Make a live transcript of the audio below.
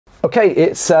Okay,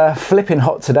 it's flipping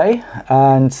hot today,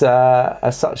 and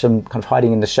as such I'm kind of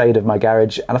hiding in the shade of my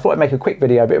garage, and I thought I'd make a quick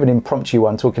video, a bit of an impromptu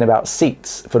one, talking about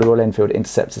seats for the Royal Enfield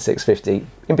Interceptor 650.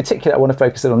 In particular, I want to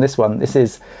focus in on this one. This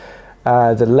is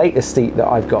the latest seat that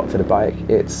I've got for the bike.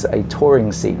 It's a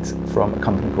touring seat from a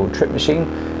company called Trip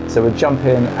Machine. So we'll jump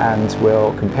in and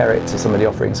we'll compare it to some of the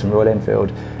offerings from Royal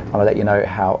Enfield, and I'll let you know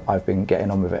how I've been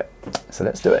getting on with it. So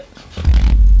let's do it.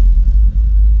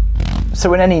 So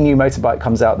when any new motorbike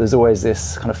comes out, there's always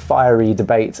this kind of fiery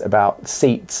debate about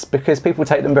seats, because people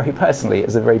take them very personally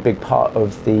as a very big part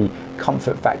of the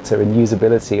comfort factor and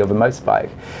usability of a motorbike.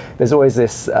 There's always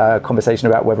this conversation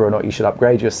about whether or not you should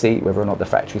upgrade your seat, whether or not the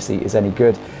factory seat is any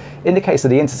good. In the case of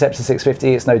the Interceptor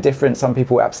 650, it's no different. Some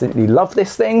people absolutely love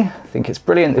this thing, think it's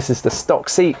brilliant. This is the stock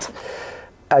seat.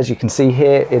 As you can see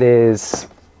here, it is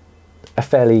a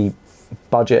fairly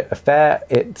budget affair.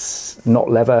 It's not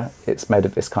leather, it's made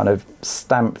of this kind of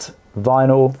stamped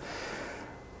vinyl.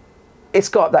 It's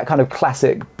got that kind of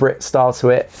classic Brit style to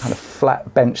it, kind of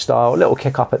flat bench style, a little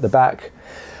kick up at the back.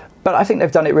 But I think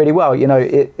they've done it really well. You know,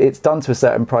 it's done to a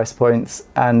certain price point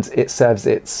and it serves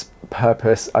its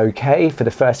purpose okay. For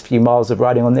the first few miles of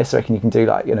riding on this, I reckon you can do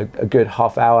like, you know, a good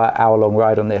hour long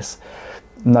ride on this,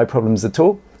 no problems at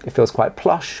all. It feels quite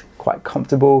plush, quite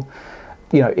comfortable.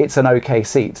 You know, it's an okay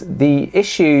seat. The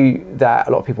issue that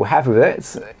a lot of people have with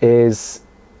it is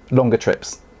longer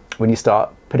trips. When you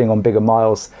start putting on bigger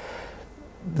miles,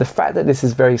 the fact that this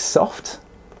is very soft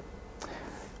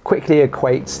quickly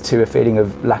equates to a feeling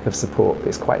of lack of support.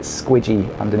 It's quite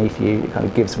squidgy underneath you, it kind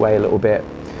of gives way a little bit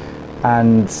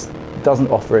and doesn't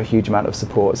offer a huge amount of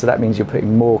support. So that means you're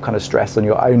putting more kind of stress on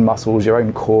your own muscles, your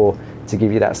own core to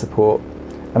give you that support.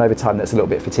 And over time that's a little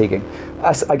bit fatiguing.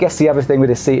 I guess the other thing with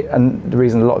this seat, and the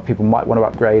reason a lot of people might want to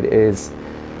upgrade, is,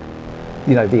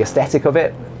 you know, the aesthetic of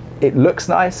it. It looks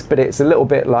nice, but it's a little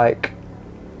bit like,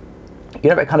 you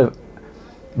know, that kind of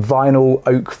vinyl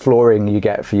oak flooring you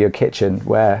get for your kitchen,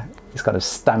 where it's kind of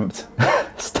stamped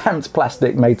stamped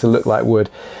plastic made to look like wood.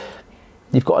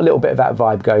 You've got a little bit of that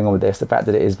vibe going on with this, the fact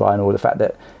that it is vinyl, the fact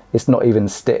that it's not even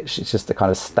stitched, it's just a kind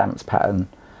of stamped pattern.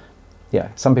 Yeah,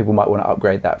 some people might want to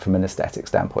upgrade that from an aesthetic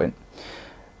standpoint.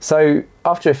 So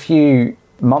after a few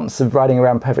months of riding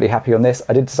around perfectly happy on this,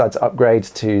 I did decide to upgrade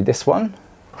to this one.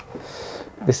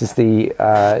 This is the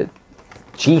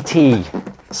GT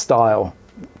style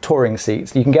touring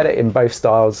seats. You can get it in both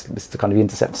styles. This is the kind of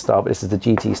Interceptor style, but this is the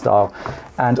GT style.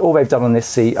 And all they've done on this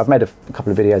seat, I've made a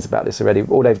couple of videos about this already,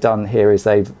 all they've done here is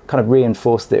they've kind of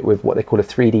reinforced it with what they call a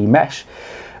 3D mesh,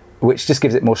 which just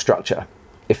gives it more structure.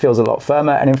 It feels a lot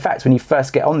firmer, and in fact when you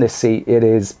first get on this seat it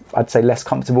is, I'd say, less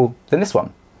comfortable than this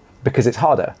one because it's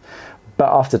harder. But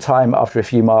after time, after a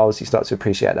few miles, you start to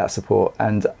appreciate that support,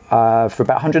 and for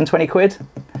about 120 quid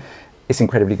it's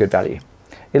incredibly good value.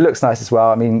 It looks nice as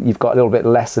well. I mean, you've got a little bit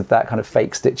less of that kind of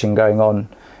fake stitching going on.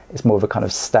 It's more of a kind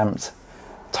of stamped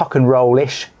tuck and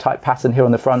roll-ish type pattern here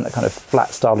on the front, a kind of flat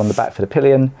style on the back for the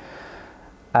pillion,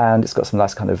 and it's got some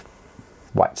nice kind of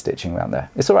white stitching around there.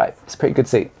 It's all right, it's a pretty good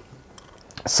seat.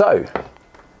 So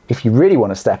if you really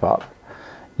want to step up,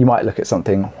 you might look at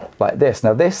something like this.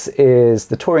 Now this is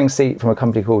the touring seat from a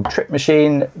company called Trip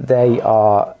Machine. They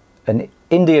are an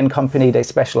Indian company. They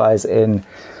specialize in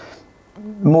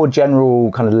more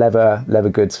general kind of leather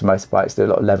goods for motorbikes. They do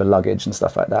a lot of leather luggage and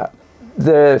stuff like that.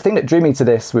 The thing that drew me to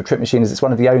this with Trip Machine is it's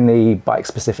one of the only bike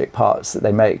specific parts that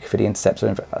they make for the Interceptor.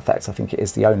 In fact, I think it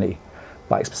is the only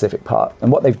bike specific part.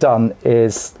 And what they've done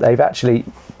is they've actually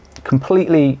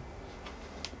completely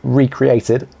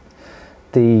recreated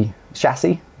the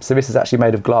chassis. So this is actually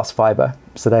made of glass fiber.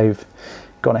 So they've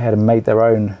gone ahead and made their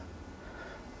own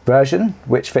version,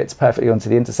 which fits perfectly onto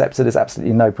the Interceptor. There's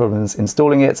absolutely no problems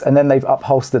installing it. And then they've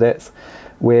upholstered it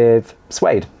with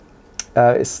suede.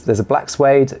 There's a black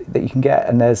suede that you can get,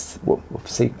 and there's, well,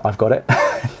 see, I've got it.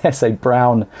 There's a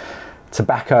brown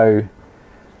tobacco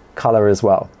color as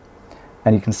well.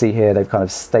 And you can see here they've kind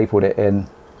of stapled it in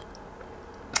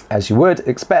as you would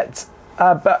expect.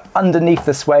 But underneath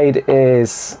the suede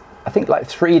is, I think, like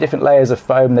 3 different layers of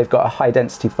foam. They've got a high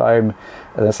density foam,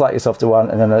 and a slightly softer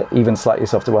one, and then an even slightly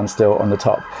softer one still on the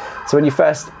top. So when you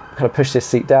first kind of push this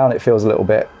seat down, it feels a little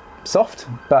bit soft,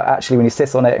 but actually when you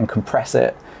sit on it and compress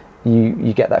it,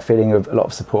 you get that feeling of a lot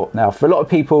of support. Now for a lot of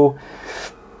people,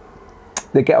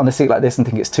 they get on a seat like this and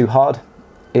think it's too hard.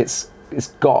 It's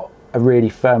got a really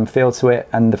firm feel to it,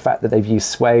 and the fact that they've used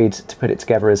suede to put it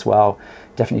together as well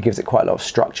definitely gives it quite a lot of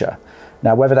structure.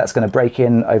 Now whether that's going to break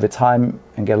in over time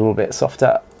and get a little bit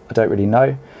softer, I don't really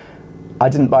know. I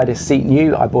didn't buy this seat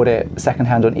new, I bought it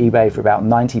secondhand on eBay for about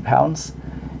 £90.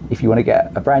 If you want to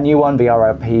get a brand new one, the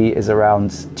RRP is around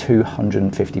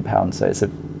 £250, so it's a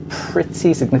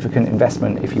pretty significant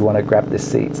investment if you want to grab this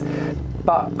seat.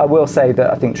 But I will say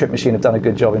that I think Trip Machine have done a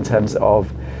good job in terms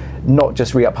of not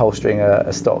just reupholstering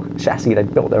a stock chassis. They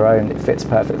built their own, it fits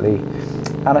perfectly,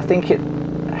 and I think it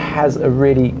has a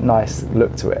really nice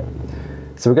look to it.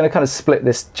 So we're going to kind of split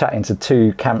this chat into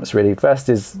two camps really. First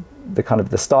is the kind of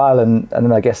the style, and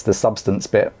then I guess the substance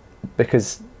bit,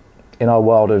 because in our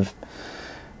world of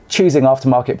choosing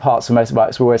aftermarket parts for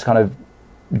motorbikes, we're always kind of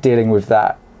dealing with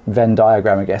that Venn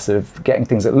diagram, I guess, of getting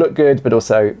things that look good, but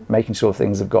also making sure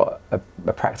things have got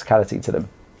a practicality to them.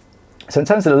 So in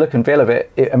terms of the look and feel of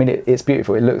it, it's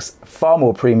beautiful. It looks far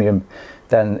more premium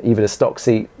than either the stock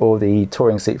seat or the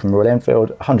touring seat from Royal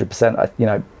Enfield. 100%, you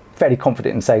know, fairly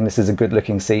confident in saying this is a good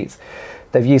looking seat.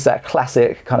 They've used that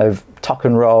classic kind of tuck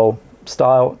and roll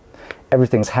style.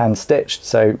 Everything's hand stitched,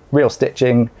 so real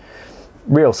stitching,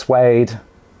 real suede.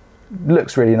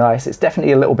 Looks really nice. It's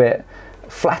definitely a little bit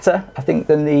flatter, I think,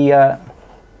 than the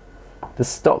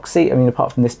stock seat. I mean,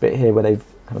 apart from this bit here where they've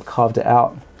kind of carved it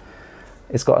out,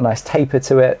 it's got a nice taper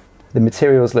to it. The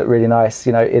materials look really nice.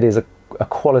 You know, it is a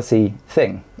quality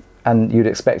thing, and you'd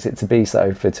expect it to be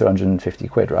so for 250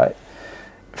 quid, right?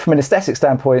 From an aesthetic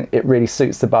standpoint, it really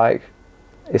suits the bike.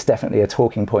 It's definitely a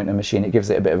talking point in a machine. It gives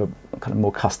it a bit of a kind of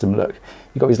more custom look.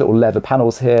 You've got these little leather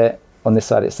panels here. On this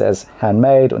side it says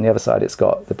handmade, on the other side it's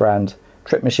got the brand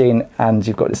Trip Machine, and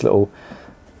you've got this little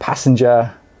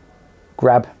passenger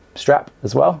grab strap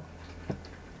as well.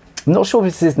 I'm not sure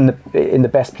if this is in the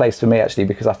best place for me actually,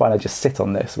 because I find I just sit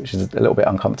on this, which is a little bit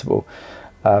uncomfortable.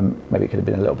 Maybe it could have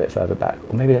been a little bit further back,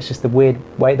 or maybe that's just the weird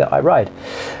way that I ride.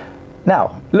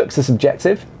 Now, looks are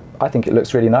subjective. I think it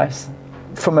looks really nice.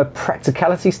 From a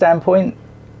practicality standpoint,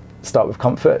 start with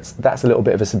comfort. That's a little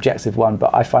bit of a subjective one,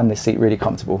 but I find this seat really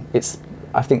comfortable. It's,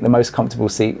 I think, the most comfortable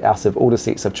seat out of all the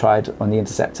seats I've tried on the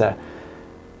Interceptor.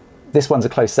 This one's a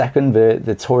close second,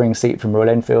 the touring seat from Royal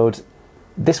Enfield.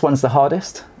 This one's the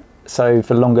hardest. So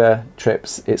for longer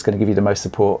trips, it's going to give you the most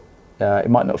support. It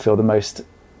might not feel the most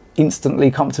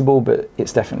instantly comfortable, but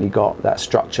it's definitely got that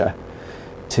structure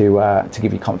to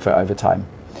give you comfort over time.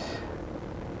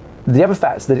 The other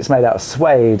fact that it's made out of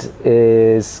suede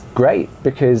is great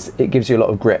because it gives you a lot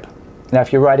of grip. Now,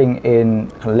 if you're riding in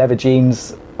kind of leather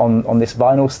jeans on this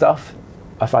vinyl stuff,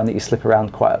 I find that you slip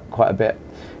around quite a bit.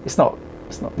 It's not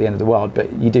the end of the world, but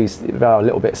they are a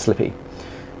little bit slippy.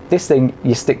 This thing,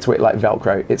 you stick to it like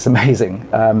Velcro. It's amazing.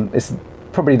 It's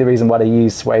probably the reason why they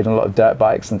use suede on a lot of dirt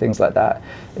bikes and things like that.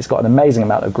 It's got an amazing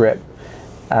amount of grip,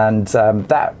 and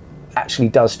that actually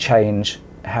does change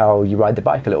how you ride the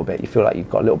bike a little bit. You feel like you've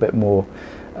got a little bit more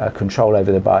control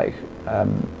over the bike.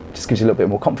 Just gives you a little bit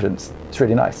more confidence. It's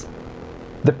really nice.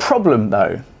 The problem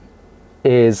though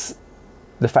is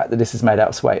the fact that this is made out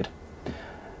of suede.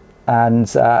 And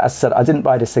as I said, I didn't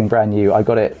buy this thing brand new. I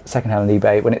got it secondhand on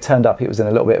eBay. When it turned up, it was in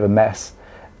a little bit of a mess,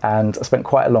 and I spent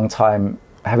quite a long time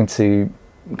having to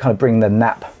kind of bring the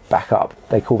nap back up.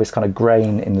 They call this kind of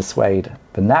grain in the suede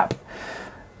the nap,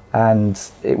 and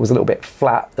it was a little bit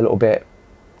flat, a little bit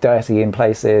dirty in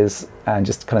places, and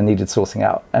just kind of needed sorting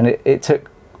out. And it took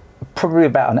probably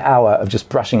about an hour of just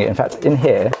brushing it. In fact, in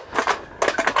here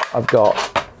I've got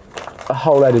a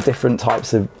whole load of different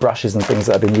types of brushes and things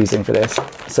that I've been using for this.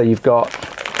 So you've got,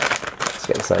 let's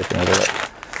get this open a little bit.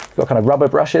 You've got kind of rubber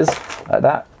brushes like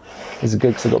that. These are good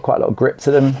because they've got quite a lot of grip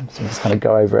to them. So you just kind of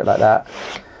go over it like that.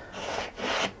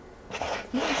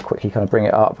 Quickly kind of bring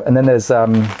it up. And then there's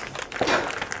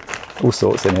all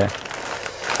sorts in here.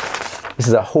 This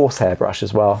is a horsehair brush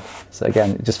as well. So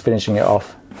again, just finishing it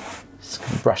off. Just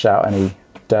kind of brush out any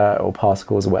dirt or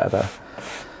particles or whatever.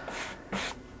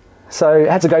 So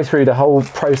I had to go through the whole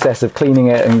process of cleaning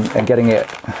it and getting it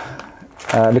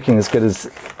looking as good as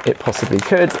it possibly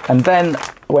could. And then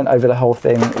I went over the whole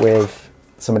thing with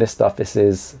some of this stuff. This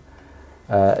is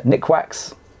Nick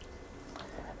Wax.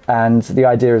 And the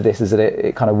idea of this is that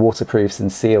it kind of waterproofs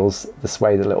and seals the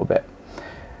suede a little bit.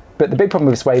 But the big problem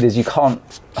with suede is you can't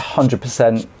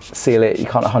 100% seal it, you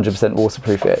can't 100%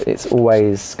 waterproof it. It's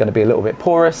always going to be a little bit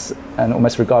porous, and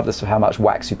almost regardless of how much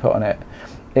wax you put on it,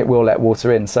 it will let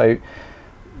water in. So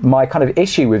my kind of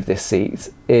issue with this seat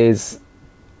is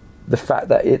the fact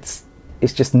that it's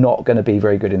just not going to be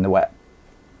very good in the wet.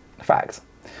 Fact.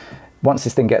 Once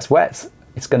this thing gets wet,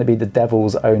 it's going to be the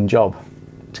devil's own job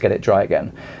to get it dry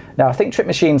again. Now, I think Trip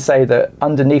Machines say that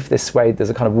underneath this suede there's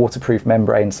a kind of waterproof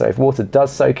membrane, so if water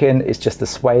does soak in, it's just the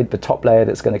suede, the top layer,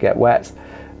 that's going to get wet.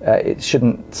 It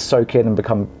shouldn't soak in and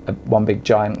become one big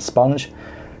giant sponge.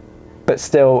 But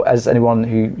still, as anyone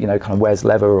who kind of wears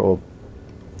leather or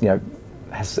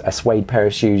has a suede pair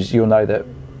of shoes, you'll know that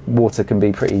water can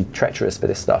be pretty treacherous for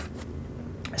this stuff.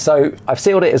 So I've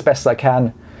sealed it as best as I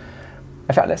can.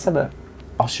 In fact, let's have a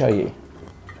I'll show you.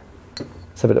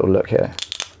 Let's have a little look here.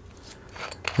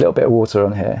 A little bit of water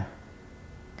on here.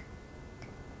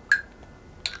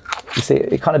 You see,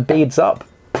 it kind of beads up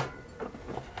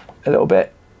a little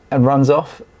bit and runs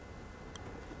off,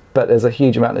 but there's a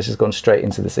huge amount that's just gone straight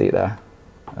into the seat there.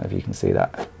 I don't know if you can see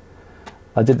that.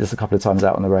 I did this a couple of times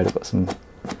out on the road. I've got some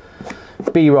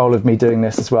B-roll of me doing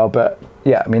this as well, but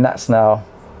yeah, I mean, that's now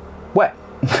wet.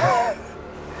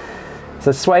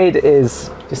 So suede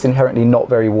is just inherently not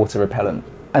very water repellent,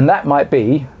 and that might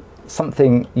be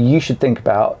something you should think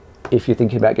about if you're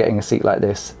thinking about getting a seat like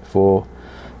this for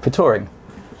touring.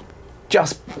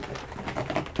 Just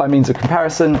by means of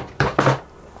comparison,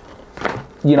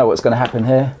 you know what's going to happen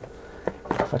here.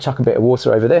 If I chuck a bit of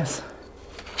water over this,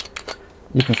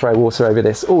 you can throw water over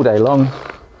this all day long.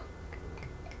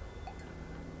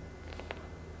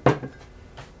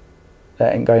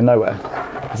 That ain't going nowhere.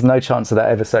 There's no chance of that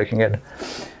ever soaking in.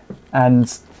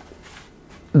 And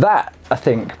that, I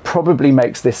think, probably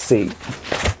makes this seat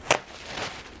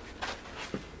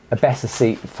a better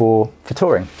seat for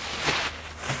touring.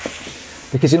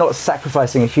 Because you're not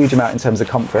sacrificing a huge amount in terms of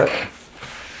comfort,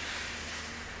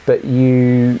 but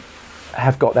you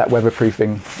have got that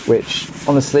weatherproofing, which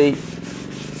honestly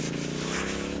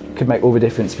could make all the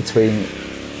difference between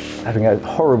having a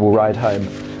horrible ride home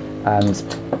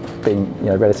and being, you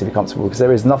know, relatively comfortable. Because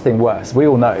there is nothing worse. We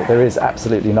all know there is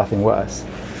absolutely nothing worse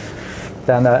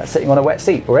than sitting on a wet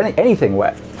seat or anything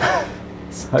wet.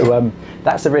 So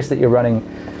that's the risk that you're running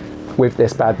with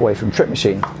this bad boy from Trip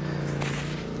Machine.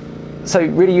 So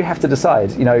really you have to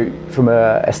decide, you know, from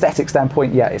an aesthetic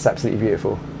standpoint, yeah, it's absolutely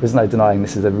beautiful. There's no denying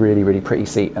this is a really, really pretty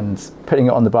seat, and putting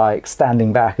it on the bike,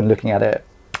 standing back and looking at it,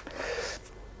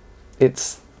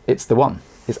 it's the one.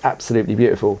 It's absolutely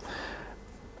beautiful.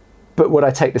 But would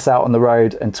I take this out on the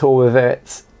road and tour with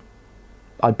it?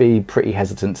 I'd be pretty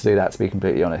hesitant to do that, to be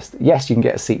completely honest. Yes, you can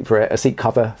get a seat for it, a seat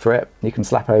cover for it. You can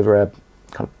slap over a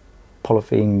kind of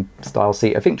polythene style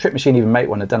seat. I think Trip Machine even make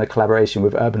one. They've done a collaboration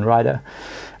with Urban Rider,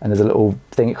 and there's a little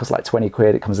thing, it costs like 20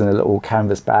 quid. It comes in a little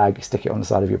canvas bag. You stick it on the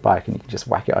side of your bike and you can just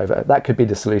whack it over. That could be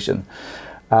the solution.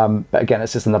 But again,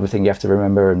 it's just another thing you have to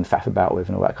remember and faff about with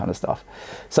and all that kind of stuff.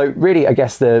 So really, I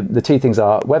guess the two things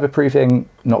are weatherproofing,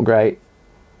 not great.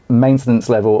 Maintenance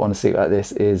level on a seat like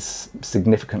this is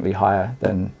significantly higher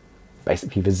than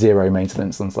basically the zero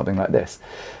maintenance on something like this.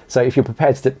 So if you're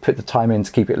prepared to put the time in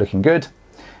to keep it looking good,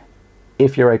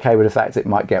 if you're okay with the fact it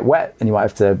might get wet and you might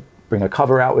have to bring a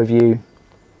cover out with you,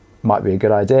 might be a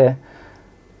good idea.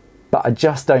 But I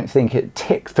just don't think it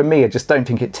ticks, for me, I just don't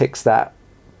think it ticks that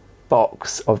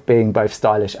box of being both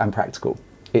stylish and practical.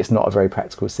 It's not a very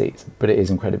practical seat, but it is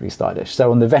incredibly stylish.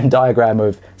 So on the Venn diagram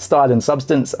of style and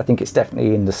substance, I think it's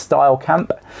definitely in the style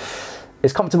camp.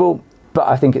 It's comfortable, but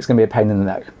I think it's going to be a pain in the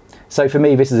neck. So for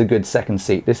me, this is a good second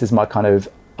seat. This is my kind of,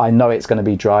 I know it's going to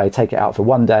be dry, take it out for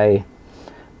one day,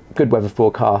 good weather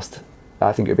forecast.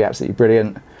 I think it would be absolutely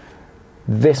brilliant.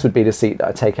 This would be the seat that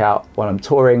I take out when I'm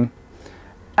touring.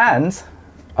 And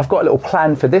I've got a little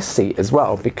plan for this seat as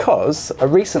well, because I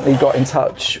recently got in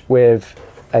touch with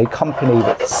a company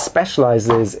that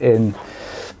specializes in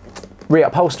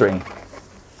reupholstering.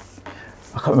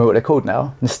 I can't remember what they're called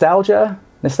now. Nostalgia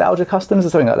Customs or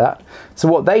something like that. So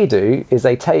what they do is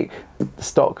they take the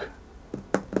stock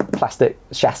plastic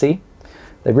chassis,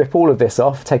 they rip all of this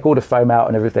off, take all the foam out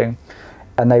and everything,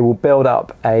 and they will build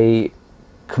up a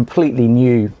completely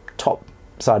new top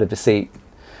side of the seat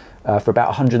for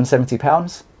about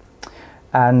 £170.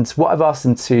 And what I've asked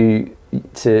them to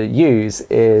use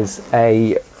is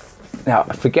now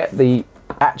I forget the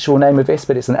actual name of this,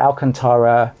 but it's an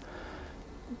Alcantara,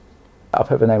 I'll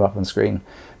put the name up on screen,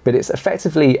 but it's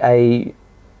effectively a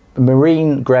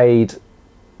marine grade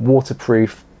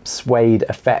waterproof suede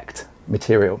effect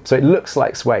material. So it looks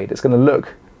like suede. It's going to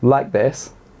look like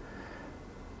this,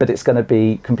 but it's going to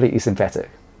be completely synthetic.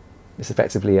 It's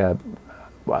effectively a,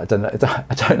 well, I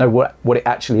don't know what it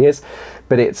actually is,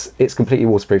 but it's completely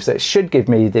waterproof. So it should give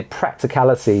me the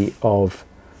practicality of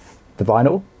the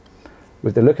vinyl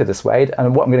with the look of the suede.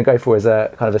 And what I'm going to go for is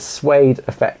a kind of a suede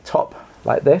effect top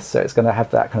like this. So it's going to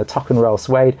have that kind of tuck and roll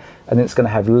suede, and then it's going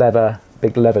to have leather,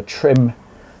 big leather trim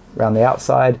around the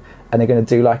outside. And they're going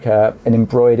to do like an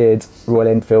embroidered Royal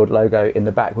Enfield logo in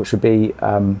the back, which would be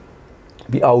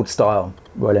the old style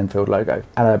Royal Enfield logo,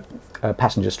 and a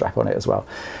passenger strap on it as well.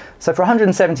 So for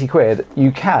 170 quid,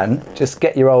 you can just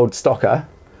get your old stocker,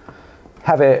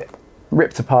 have it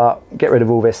ripped apart, get rid of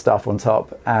all this stuff on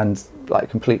top, and like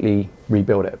completely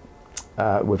rebuild it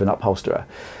with an upholsterer.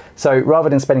 So rather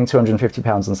than spending £250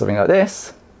 on something like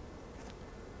this,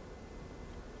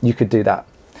 you could do that.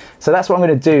 So that's what I'm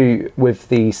going to do with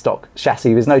the stock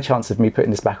chassis. There's no chance of me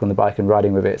putting this back on the bike and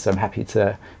riding with it, so I'm happy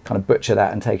to kind of butcher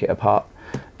that and take it apart.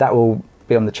 That will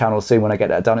be on the channel soon when I get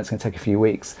that done. It's going to take a few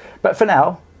weeks. But for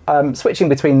now, switching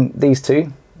between these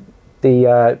two,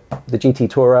 the GT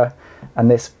Tourer and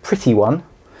this pretty one,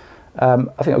 I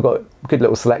think I've got a good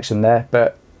little selection there,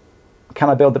 but can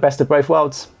I build the best of both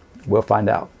worlds? We'll find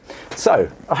out. So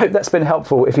I hope that's been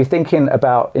helpful. If you're thinking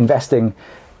about investing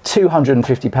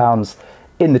 £250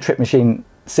 in the Trip Machine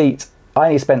seat, I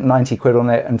only spent 90 quid on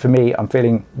it, and for me, I'm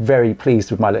feeling very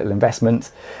pleased with my little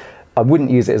investment. I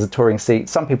wouldn't use it as a touring seat.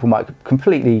 Some people might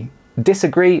completely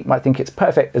disagree, might think it's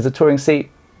perfect as a touring seat.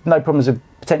 No problems with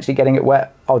potentially getting it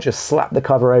wet. I'll just slap the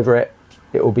cover over it.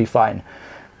 It will be fine.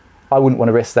 I wouldn't want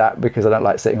to risk that because I don't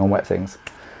like sitting on wet things.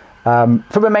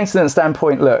 From a maintenance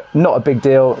standpoint, look, not a big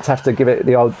deal to have to give it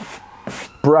the old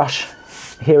brush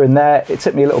here and there. It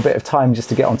took me a little bit of time just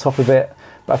to get on top of it,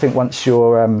 but I think once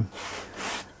you're in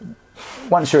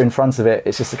front of it,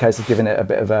 it's just a case of giving it a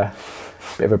bit of a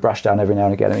brush down every now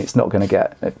and again, and it's not going to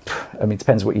get, I mean, it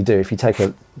depends what you do. If you take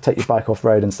your bike off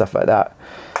road and stuff like that,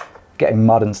 getting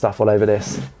mud and stuff all over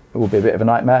this, it will be a bit of a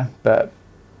nightmare, but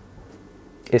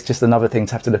it's just another thing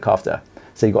to have to look after.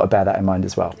 So you've got to bear that in mind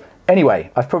as well.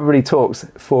 Anyway, I've probably talked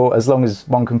for as long as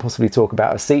one can possibly talk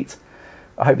about a seat.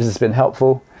 I hope this has been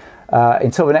helpful.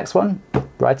 Until the next one,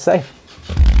 ride safe.